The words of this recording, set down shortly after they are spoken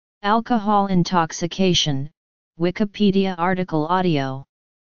Alcohol intoxication, Wikipedia article audio.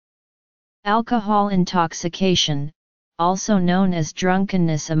 Alcohol intoxication, also known as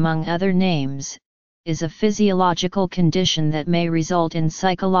drunkenness among other names, is a physiological condition that may result in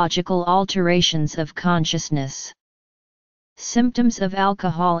psychological alterations of consciousness. Symptoms of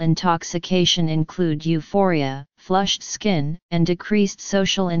alcohol intoxication include euphoria, flushed skin, and decreased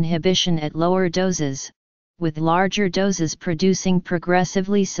social inhibition at lower doses, with larger doses producing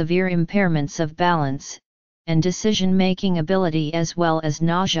progressively severe impairments of balance and decision-making ability, as well as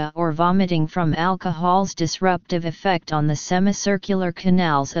nausea or vomiting from alcohol's disruptive effect on the semicircular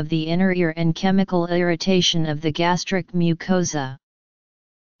canals of the inner ear and chemical irritation of the gastric mucosa.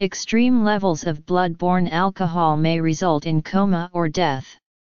 Extreme levels of blood-borne alcohol may result in coma or death.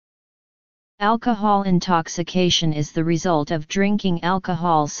 Alcohol intoxication is the result of drinking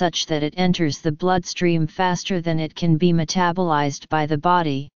alcohol such that it enters the bloodstream faster than it can be metabolized by the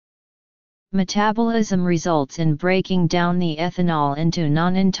body. Metabolism results in breaking down the ethanol into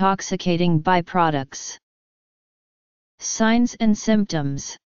non-intoxicating byproducts. Signs and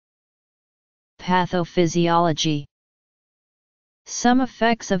symptoms. Pathophysiology. Some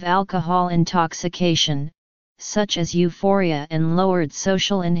effects of alcohol intoxication, such as euphoria and lowered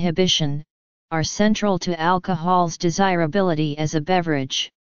social inhibition, are central to alcohol's desirability as a beverage.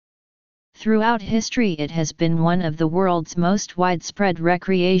 Throughout history, it has been one of the world's most widespread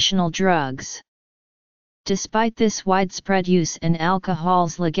recreational drugs. Despite this widespread use and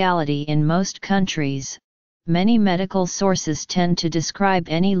alcohol's legality in most countries, many medical sources tend to describe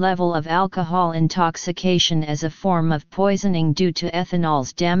any level of alcohol intoxication as a form of poisoning due to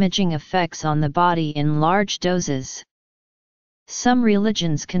ethanol's damaging effects on the body in large doses. Some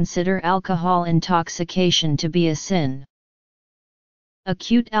religions consider alcohol intoxication to be a sin.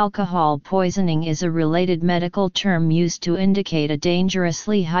 Acute alcohol poisoning is a related medical term used to indicate a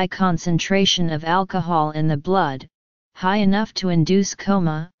dangerously high concentration of alcohol in the blood, high enough to induce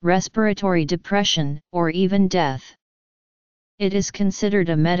coma, respiratory depression, or even death. It is considered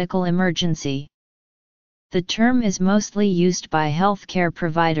a medical emergency. The term is mostly used by healthcare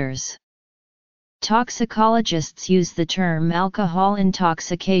providers. Toxicologists use the term alcohol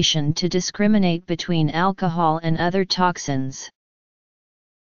intoxication to discriminate between alcohol and other toxins.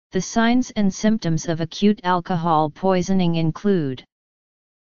 The signs and symptoms of acute alcohol poisoning include: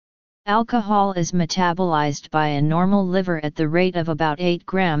 alcohol is metabolized by a normal liver at the rate of about 8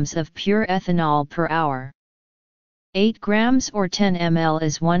 grams of pure ethanol per hour. 8 grams or 10 ml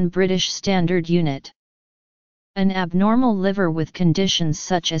is 1 British Standard Unit. An abnormal liver with conditions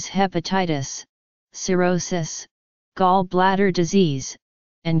such as hepatitis, cirrhosis, gallbladder disease,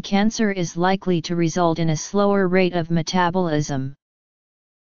 and cancer is likely to result in a slower rate of metabolism.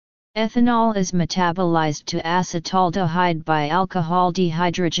 Ethanol is metabolized to acetaldehyde by alcohol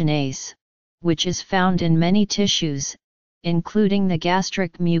dehydrogenase, which is found in many tissues, including the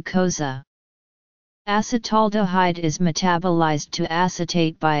gastric mucosa. Acetaldehyde is metabolized to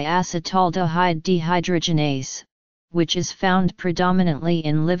acetate by acetaldehyde dehydrogenase, which is found predominantly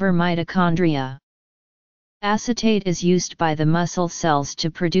in liver mitochondria. Acetate is used by the muscle cells to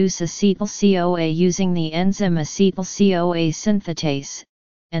produce acetyl-CoA using the enzyme acetyl-CoA synthetase,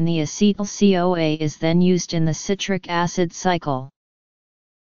 and the acetyl-CoA is then used in the citric acid cycle.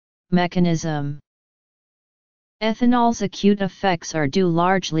 Mechanism. Ethanol's acute effects are due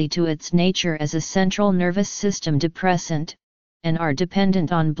largely to its nature as a central nervous system depressant, and are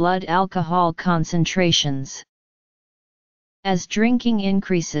dependent on blood alcohol concentrations. As drinking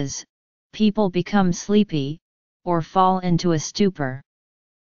increases, people become sleepy, or fall into a stupor.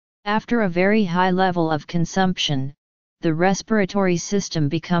 After a very high level of consumption, the respiratory system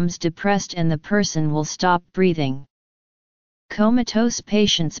becomes depressed and the person will stop breathing. Comatose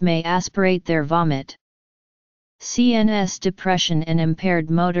patients may aspirate their vomit. CNS depression and impaired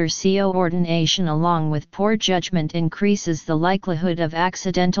motor coordination along with poor judgment increases the likelihood of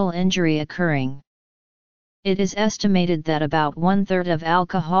accidental injury occurring. It is estimated that about 1/3 of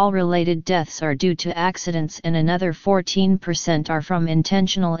alcohol-related deaths are due to accidents and another 14% are from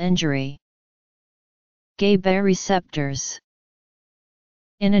intentional injury. GABA receptors.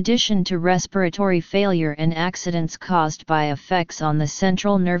 In addition to respiratory failure and accidents caused by effects on the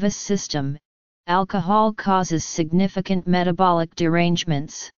central nervous system, alcohol causes significant metabolic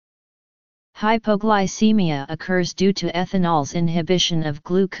derangements. Hypoglycemia occurs due to ethanol's inhibition of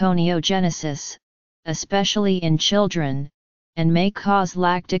gluconeogenesis, especially in children, and may cause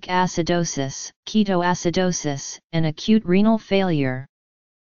lactic acidosis, ketoacidosis, and acute renal failure.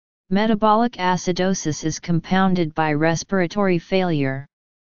 Metabolic acidosis is compounded by respiratory failure.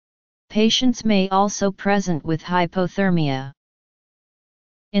 Patients may also present with hypothermia.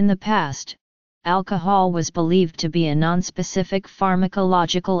 In the past, alcohol was believed to be a nonspecific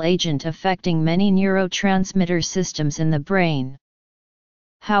pharmacological agent affecting many neurotransmitter systems in the brain.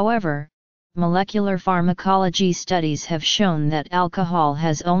 However, molecular pharmacology studies have shown that alcohol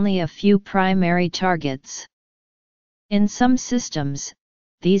has only a few primary targets. In some systems,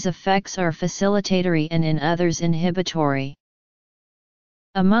 these effects are facilitatory and in others inhibitory.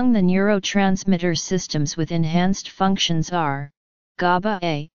 Among the neurotransmitter systems with enhanced functions are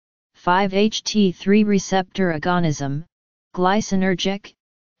GABA-A, 5-HT3 receptor agonism, glycinergic,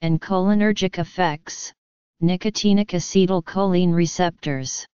 and cholinergic effects, nicotinic acetylcholine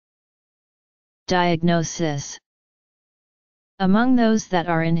receptors. Diagnosis. Among those that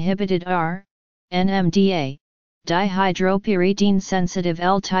are inhibited are NMDA, dihydropyridine-sensitive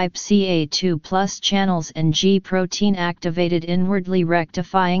L-type Ca2+ channels and G-protein-activated inwardly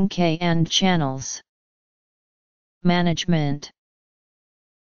rectifying K-and channels. Management.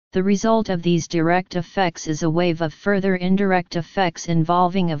 The result of these direct effects is a wave of further indirect effects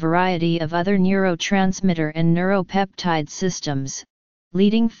involving a variety of other neurotransmitter and neuropeptide systems,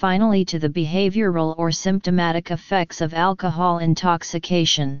 leading finally to the behavioral or symptomatic effects of alcohol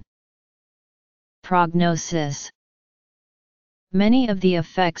intoxication. Prognosis. Many of the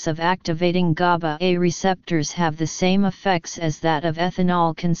effects of activating GABA-A receptors have the same effects as that of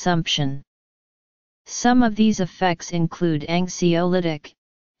ethanol consumption. Some of these effects include anxiolytic,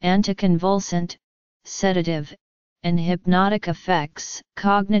 anticonvulsant, sedative, and hypnotic effects,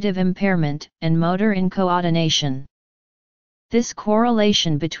 cognitive impairment, and motor incoordination. This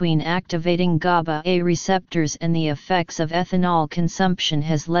correlation between activating GABA-A receptors and the effects of ethanol consumption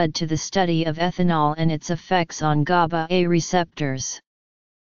has led to the study of ethanol and its effects on GABA-A receptors.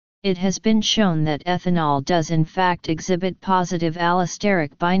 It has been shown that ethanol does in fact exhibit positive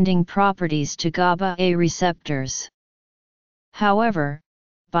allosteric binding properties to GABA-A receptors. However,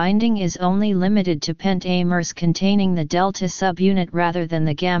 binding is only limited to pentamers containing the delta subunit rather than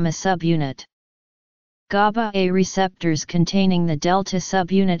the gamma subunit. GABA-A receptors containing the delta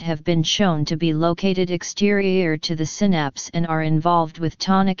subunit have been shown to be located exterior to the synapse and are involved with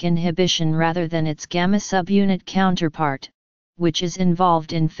tonic inhibition rather than its gamma subunit counterpart, which is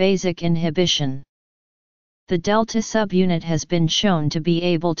involved in phasic inhibition. The delta subunit has been shown to be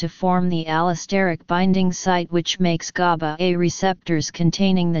able to form the allosteric binding site, which makes GABA-A receptors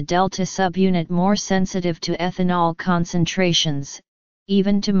containing the delta subunit more sensitive to ethanol concentrations,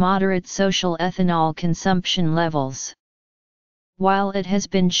 even to moderate social ethanol consumption levels. While it has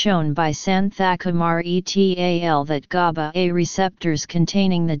been shown by Santhakumar et al. That GABA-A receptors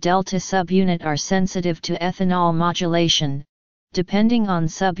containing the delta subunit are sensitive to ethanol modulation, depending on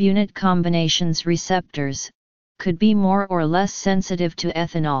subunit combinations, receptors could be more or less sensitive to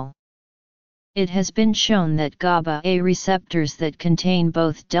ethanol. It has been shown that GABA-A receptors that contain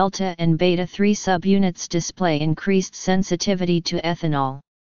both delta and beta-3 subunits display increased sensitivity to ethanol.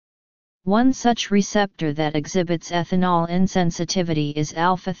 One such receptor that exhibits ethanol insensitivity is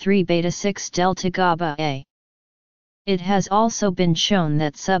alpha-3 beta-6 delta GABA-A. It has also been shown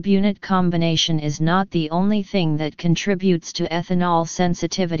that subunit combination is not the only thing that contributes to ethanol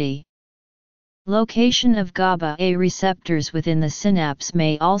sensitivity. Location of GABA-A receptors within the synapse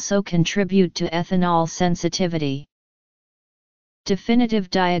may also contribute to ethanol sensitivity. Definitive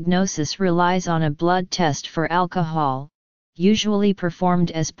diagnosis relies on a blood test for alcohol, usually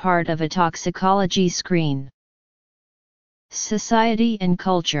performed as part of a toxicology screen. Society and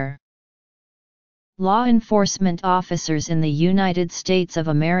culture. Law enforcement officers in the United States of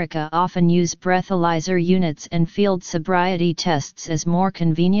America often use breathalyzer units and field sobriety tests as more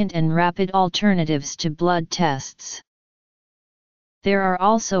convenient and rapid alternatives to blood tests. There are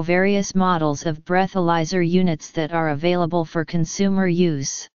also various models of breathalyzer units that are available for consumer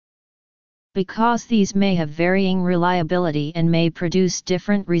use. Because these may have varying reliability and may produce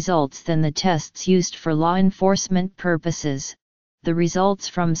different results than the tests used for law enforcement purposes, the results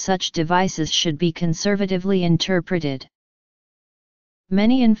from such devices should be conservatively interpreted.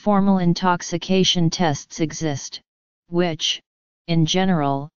 Many informal intoxication tests exist, which, in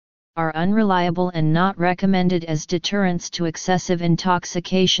general, are unreliable and not recommended as deterrents to excessive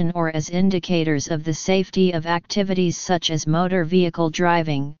intoxication or as indicators of the safety of activities such as motor vehicle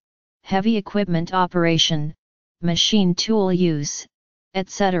driving, heavy equipment operation, machine tool use,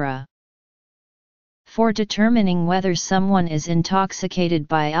 etc. For determining whether someone is intoxicated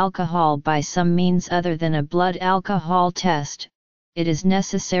by alcohol by some means other than a blood alcohol test, it is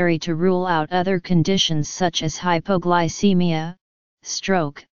necessary to rule out other conditions such as hypoglycemia,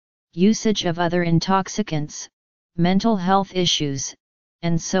 stroke, usage of other intoxicants, mental health issues,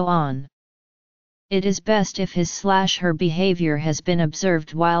 and so on. It is best if his/her behavior has been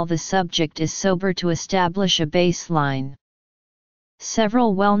observed while the subject is sober to establish a baseline.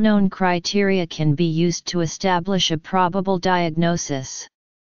 Several well-known criteria can be used to establish a probable diagnosis.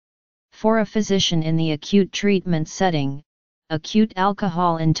 For a physician in the acute treatment setting, acute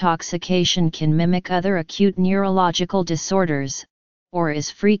alcohol intoxication can mimic other acute neurological disorders, or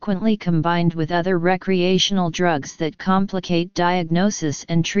is frequently combined with other recreational drugs that complicate diagnosis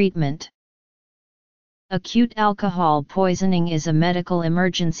and treatment. Acute alcohol poisoning is a medical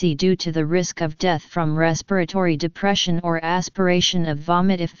emergency due to the risk of death from respiratory depression or aspiration of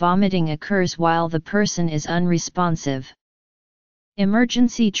vomit if vomiting occurs while the person is unresponsive.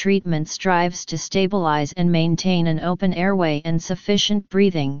 Emergency treatment strives to stabilize and maintain an open airway and sufficient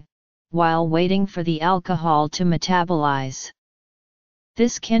breathing, while waiting for the alcohol to metabolize.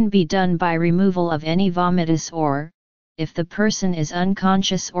 This can be done by removal of any vomitus or, if the person is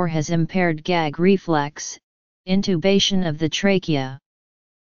unconscious or has impaired gag reflex, intubation of the trachea.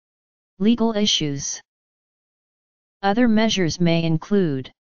 Legal issues. Other measures may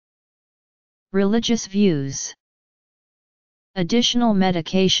include religious views. Additional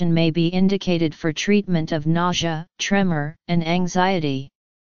medication may be indicated for treatment of nausea, tremor, and anxiety.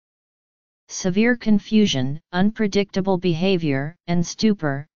 Severe confusion, unpredictable behavior, and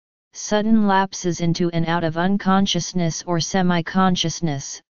stupor, sudden lapses into and out of unconsciousness or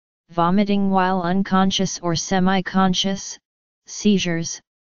semi-consciousness, vomiting while unconscious or semi-conscious, seizures,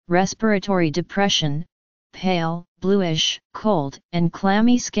 respiratory depression, pale, bluish, cold, and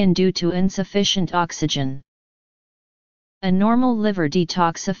clammy skin due to insufficient oxygen. A normal liver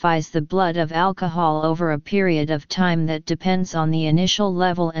detoxifies the blood of alcohol over a period of time that depends on the initial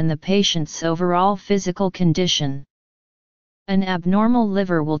level and the patient's overall physical condition. An abnormal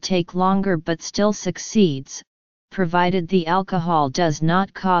liver will take longer but still succeeds, provided the alcohol does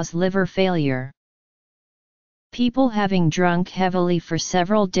not cause liver failure. People having drunk heavily for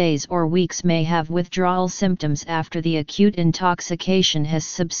several days or weeks may have withdrawal symptoms after the acute intoxication has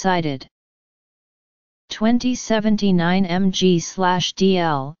subsided. 2079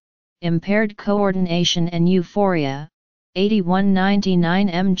 mg/dl, impaired coordination and euphoria, 8199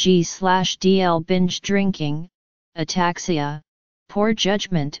 mg/dl binge drinking, ataxia, poor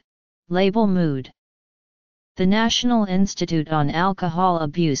judgment, label mood. The National Institute on Alcohol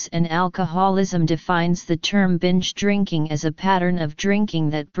Abuse and Alcoholism defines the term binge drinking as a pattern of drinking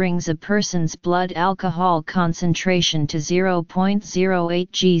that brings a person's blood alcohol concentration to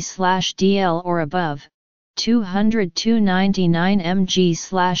 0.08 g/dl or above, 200-299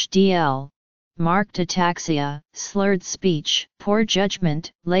 mg/dl, marked ataxia, slurred speech, poor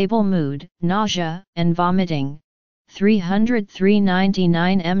judgment, label mood, nausea, and vomiting,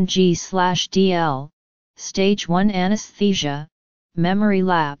 300-399 mg/dl, stage 1 anesthesia, memory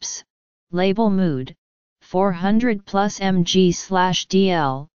lapse, label mood, 400+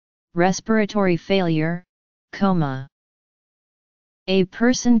 mg/dl, respiratory failure, coma. A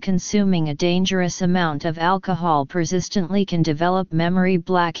person consuming a dangerous amount of alcohol persistently can develop memory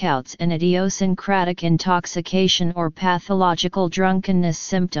blackouts and idiosyncratic intoxication or pathological drunkenness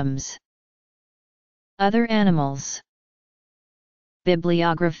symptoms. Other animals.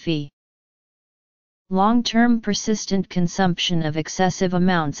 Bibliography. Long-term persistent consumption of excessive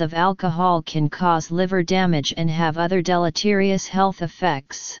amounts of alcohol can cause liver damage and have other deleterious health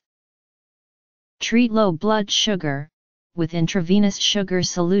effects. Treat low blood sugar with intravenous sugar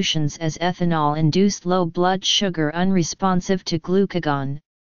solutions as ethanol-induced low blood sugar unresponsive to glucagon.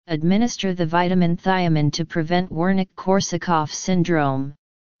 Administer the vitamin thiamine to prevent Wernicke-Korsakoff syndrome,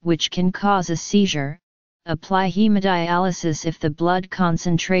 which can cause a seizure. Apply hemodialysis if the blood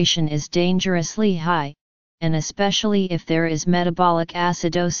concentration is dangerously high, and especially if there is metabolic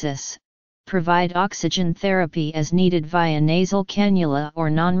acidosis. Provide oxygen therapy as needed via nasal cannula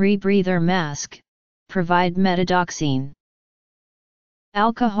or non-rebreather mask. Provide metadoxine.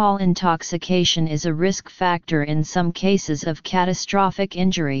 Alcohol intoxication is a risk factor in some cases of catastrophic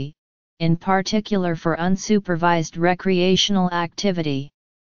injury, in particular for unsupervised recreational activity.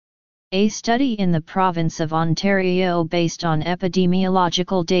 A study in the province of Ontario based on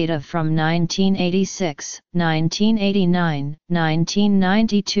epidemiological data from 1986, 1989,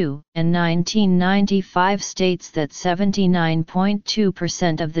 1992, and 1995 states that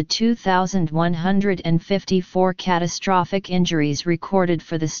 79.2% of the 2,154 catastrophic injuries recorded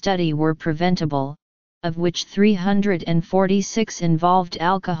for the study were preventable, of which 346 involved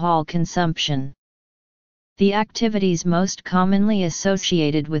alcohol consumption. The activities most commonly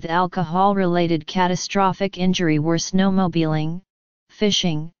associated with alcohol-related catastrophic injury were snowmobiling,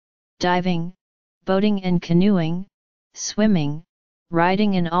 fishing, diving, boating and canoeing, swimming,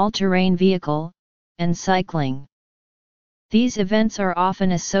 riding an all-terrain vehicle, and cycling. These events are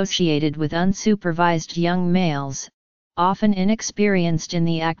often associated with unsupervised young males, often inexperienced in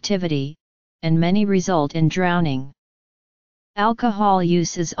the activity, and many result in drowning. Alcohol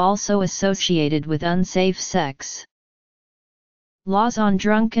use is also associated with unsafe sex. Laws on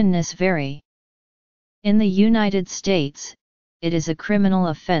drunkenness vary. In the United States, it is a criminal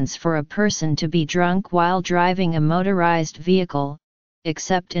offense for a person to be drunk while driving a motorized vehicle,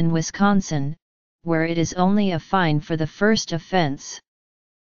 except in Wisconsin, where it is only a fine for the first offense.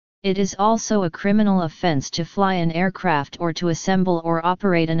 It is also a criminal offense to fly an aircraft or to assemble or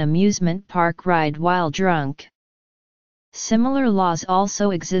operate an amusement park ride while drunk. Similar laws also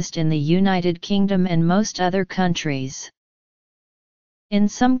exist in the United Kingdom and most other countries. In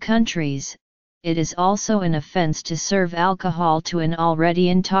some countries, it is also an offense to serve alcohol to an already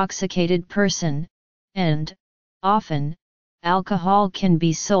intoxicated person, and, often, alcohol can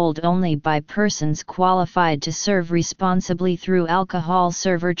be sold only by persons qualified to serve responsibly through alcohol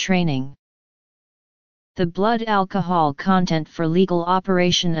server training. The blood alcohol content for legal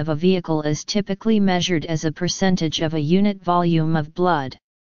operation of a vehicle is typically measured as a percentage of a unit volume of blood.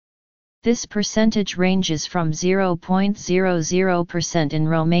 This percentage ranges from 0.00% in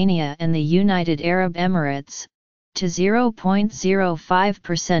Romania and the United Arab Emirates, to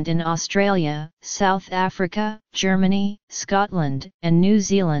 0.05% in Australia, South Africa, Germany, Scotland, and New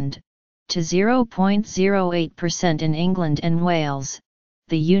Zealand, to 0.08% in England and Wales,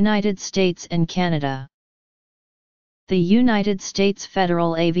 the United States and Canada. The United States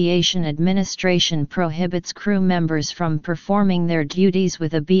Federal Aviation Administration prohibits crew members from performing their duties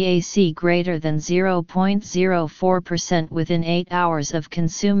with a BAC greater than 0.04% within 8 hours of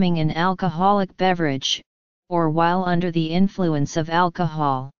consuming an alcoholic beverage, or while under the influence of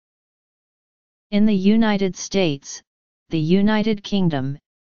alcohol. In the United States, the United Kingdom,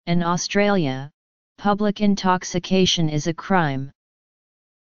 and Australia, public intoxication is a crime.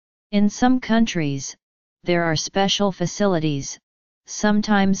 In some countries, there are special facilities,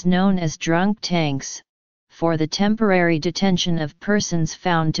 sometimes known as drunk tanks, for the temporary detention of persons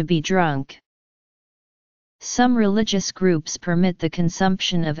found to be drunk. Some religious groups permit the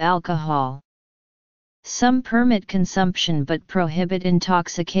consumption of alcohol. Some permit consumption but prohibit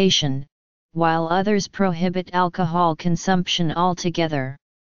intoxication, while others prohibit alcohol consumption altogether.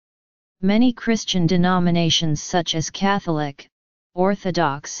 Many Christian denominations such as Catholic,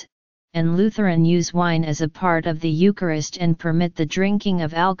 Orthodox, and Lutheran use wine as a part of the Eucharist and permit the drinking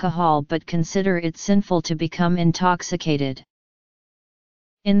of alcohol but consider it sinful to become intoxicated.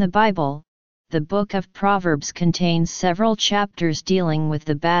 In the Bible, the book of Proverbs contains several chapters dealing with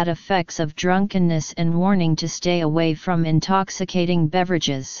the bad effects of drunkenness and warning to stay away from intoxicating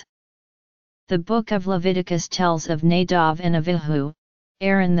beverages. The book of Leviticus tells of Nadav and Avihu,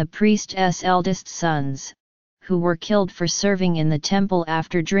 Aaron the priest's eldest sons, who were killed for serving in the temple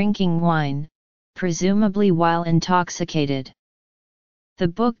after drinking wine, presumably while intoxicated. The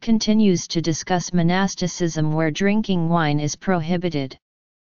book continues to discuss monasticism where drinking wine is prohibited.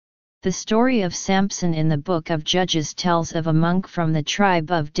 The story of Samson in the book of Judges tells of a monk from the tribe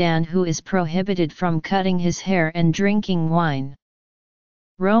of Dan who is prohibited from cutting his hair and drinking wine.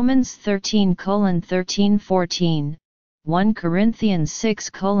 Romans 13:13-14, 1 Corinthians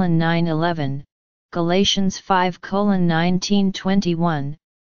 6:9-11, Galatians 5:19-21,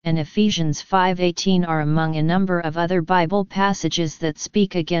 and Ephesians 5:18 are among a number of other Bible passages that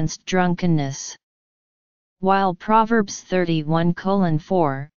speak against drunkenness. While Proverbs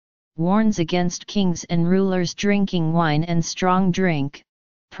 31:4 warns against kings and rulers drinking wine and strong drink,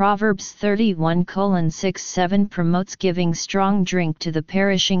 Proverbs 31:6-7 promotes giving strong drink to the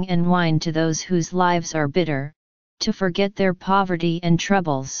perishing and wine to those whose lives are bitter, to forget their poverty and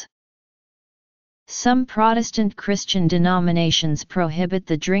troubles. Some Protestant Christian denominations prohibit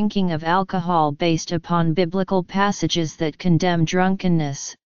the drinking of alcohol based upon biblical passages that condemn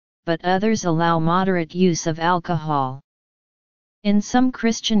drunkenness, but others allow moderate use of alcohol. In some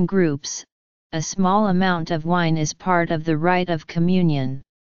Christian groups, a small amount of wine is part of the rite of communion.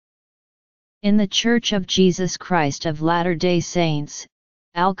 In the Church of Jesus Christ of Latter-day Saints,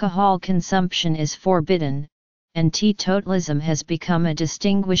 alcohol consumption is forbidden, and teetotalism has become a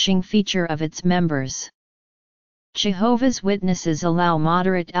distinguishing feature of its members. Jehovah's Witnesses allow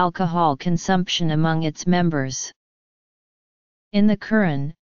moderate alcohol consumption among its members. In the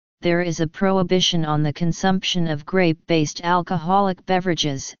Quran, there is a prohibition on the consumption of grape-based alcoholic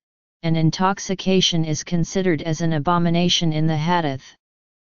beverages, and intoxication is considered as an abomination in the Hadith.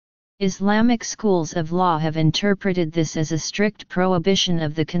 Islamic schools of law have interpreted this as a strict prohibition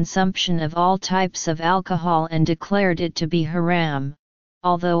of the consumption of all types of alcohol and declared it to be haram,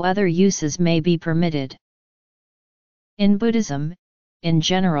 although other uses may be permitted. In Buddhism, in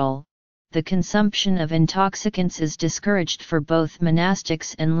general, the consumption of intoxicants is discouraged for both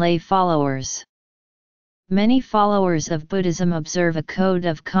monastics and lay followers. Many followers of Buddhism observe a code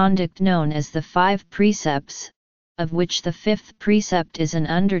of conduct known as the 5 precepts, of which the 5th precept is an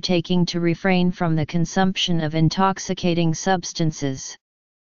undertaking to refrain from the consumption of intoxicating substances.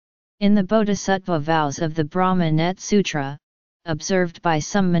 In the Bodhisattva vows of the Brahma Net Sutra, observed by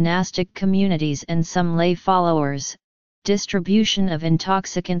some monastic communities and some lay followers, distribution of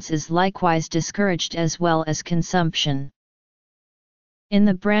intoxicants is likewise discouraged as well as consumption. In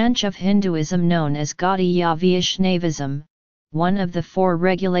the branch of Hinduism known as Gaudiya Vaishnavism, one of the 4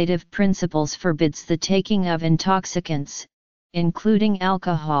 regulative principles forbids the taking of intoxicants, including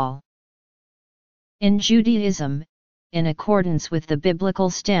alcohol. In Judaism, in accordance with the biblical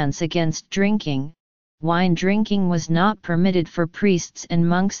stance against drinking, wine drinking was not permitted for priests and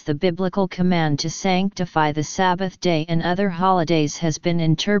monks. The biblical command to sanctify the Sabbath day and other holidays has been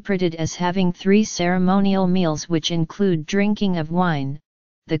interpreted as having 3 ceremonial meals which include drinking of wine,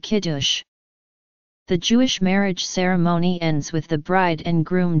 the Kiddush. The Jewish marriage ceremony ends with the bride and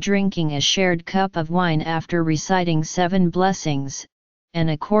groom drinking a shared cup of wine after reciting 7 blessings, and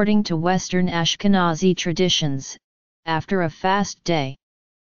according to Western Ashkenazi traditions, after a fast day.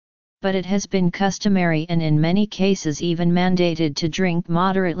 But it has been customary and in many cases even mandated to drink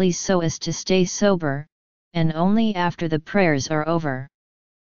moderately so as to stay sober, and only after the prayers are over.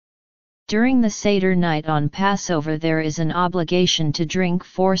 During the Seder night on Passover there is an obligation to drink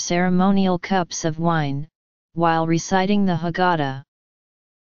 4 ceremonial cups of wine, while reciting the Haggadah.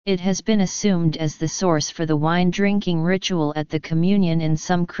 It has been assumed as the source for the wine drinking ritual at the communion in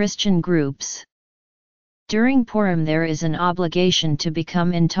some Christian groups. During Purim there is an obligation to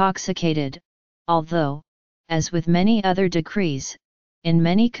become intoxicated, although, as with many other decrees, in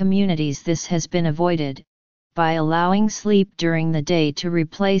many communities this has been avoided, by allowing sleep during the day to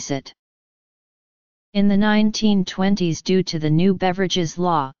replace it. In the 1920s, due to the new beverages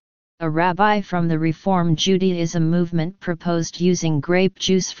law, a rabbi from the Reform Judaism movement proposed using grape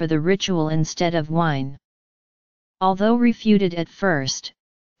juice for the ritual instead of wine. Although refuted at first,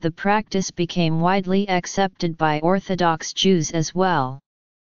 the practice became widely accepted by Orthodox Jews as well.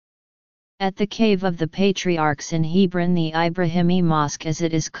 At the Cave of the Patriarchs in Hebron, the Ibrahimi Mosque as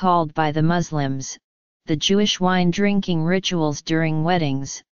it is called by the Muslims, the Jewish wine drinking rituals during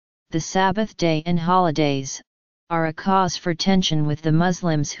weddings, the Sabbath day and holidays, are a cause for tension with the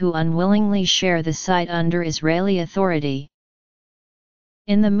Muslims who unwillingly share the site under Israeli authority.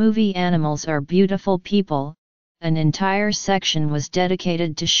 In the movie Animals Are Beautiful People, an entire section was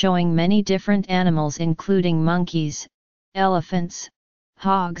dedicated to showing many different animals including monkeys, elephants,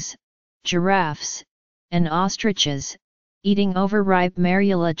 hogs, giraffes, and ostriches, eating overripe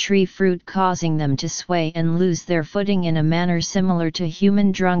marula tree fruit, causing them to sway and lose their footing in a manner similar to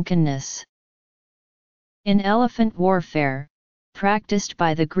human drunkenness. In elephant warfare, practiced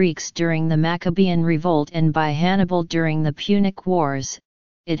by the Greeks during the Maccabean Revolt and by Hannibal during the Punic Wars,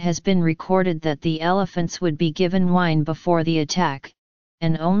 it has been recorded that the elephants would be given wine before the attack,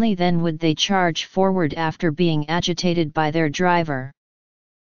 and only then would they charge forward after being agitated by their driver.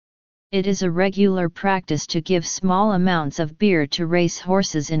 It is a regular practice to give small amounts of beer to race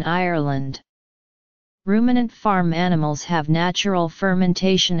horses in Ireland. Ruminant farm animals have natural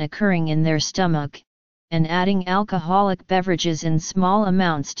fermentation occurring in their stomach, and adding alcoholic beverages in small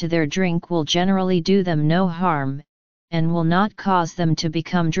amounts to their drink will generally do them no harm, and will not cause them to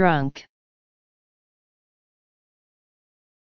become drunk.